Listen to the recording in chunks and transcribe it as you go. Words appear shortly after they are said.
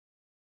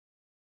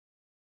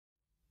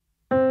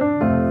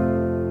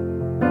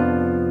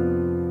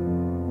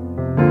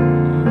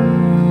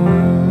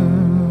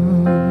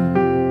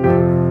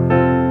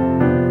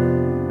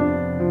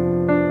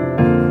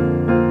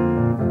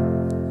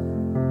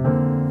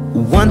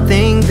One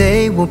thing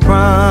they will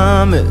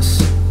promise,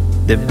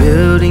 they're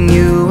building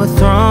you a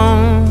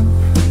throne.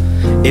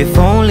 If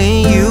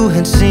only you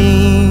had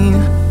seen,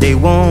 they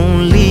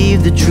won't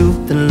leave the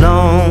truth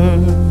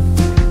alone.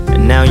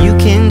 And now you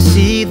can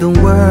see the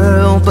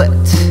world, but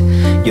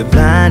you're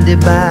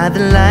blinded by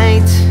the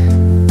light,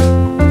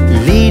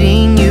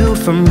 leading you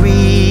from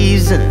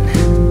reason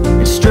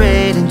and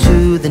straight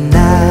into the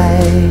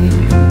night.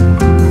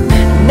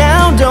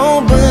 Now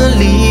don't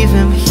believe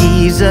him,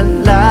 he's a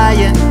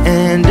liar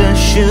and a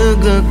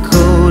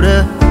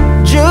sugarcoater.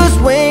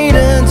 Just wait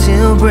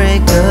until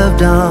break of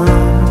dawn.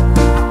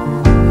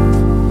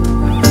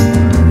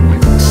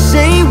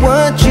 Say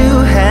what you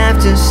have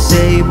to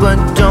say, but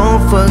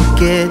don't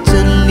forget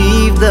to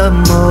leave the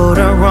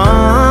motor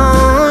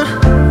on.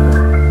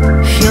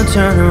 He'll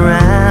turn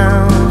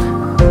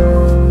around,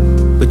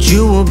 but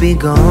you will be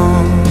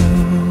gone.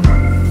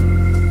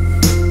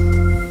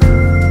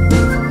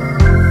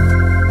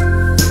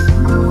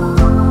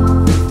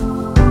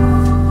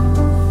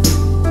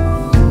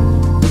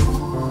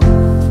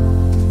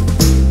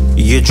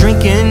 You're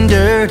drinking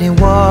dirty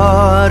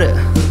water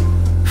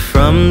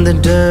from the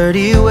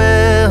dirty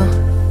well.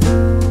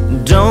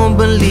 Don't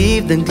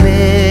believe the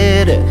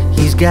glitter,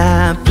 he's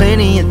got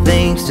plenty of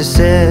things to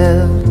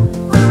sell.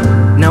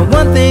 Now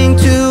one thing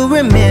to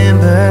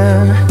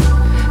remember,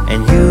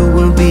 and you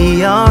will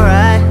be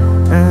alright.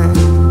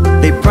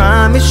 They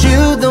promise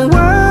you the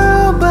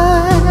world,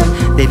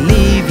 but they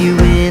leave you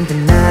in the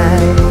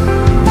night.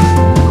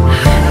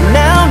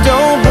 Now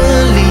don't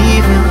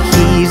believe him,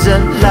 he's a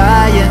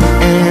liar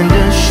and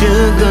a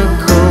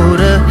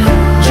sugarcoater.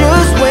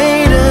 Just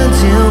wait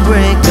until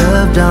break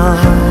of dawn.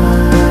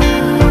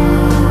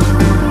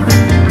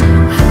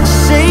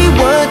 Say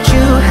what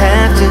you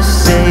have to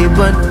say,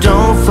 but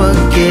don't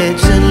forget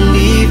to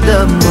leave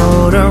the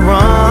motor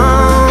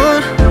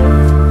on.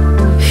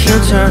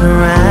 He'll turn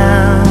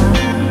around,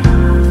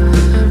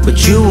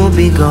 but you will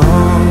be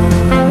gone.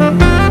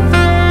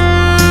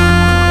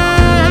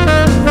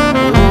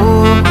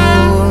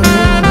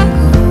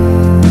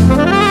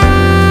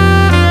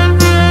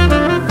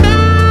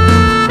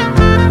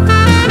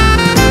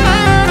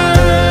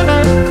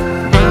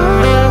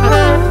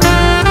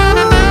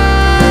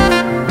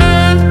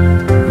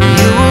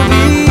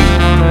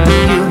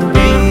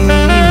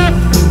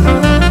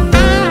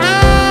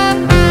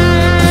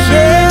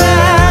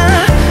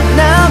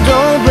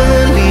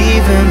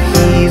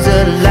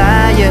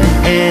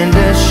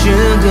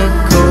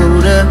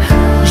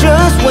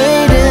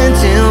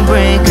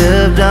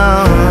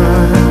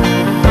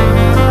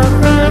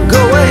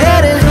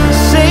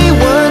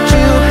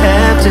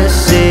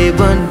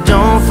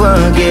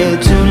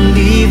 Forget to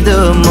leave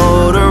the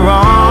motor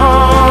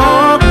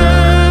on.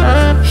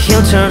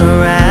 He'll turn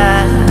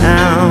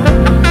around,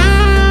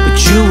 but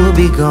you will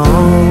be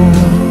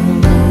gone.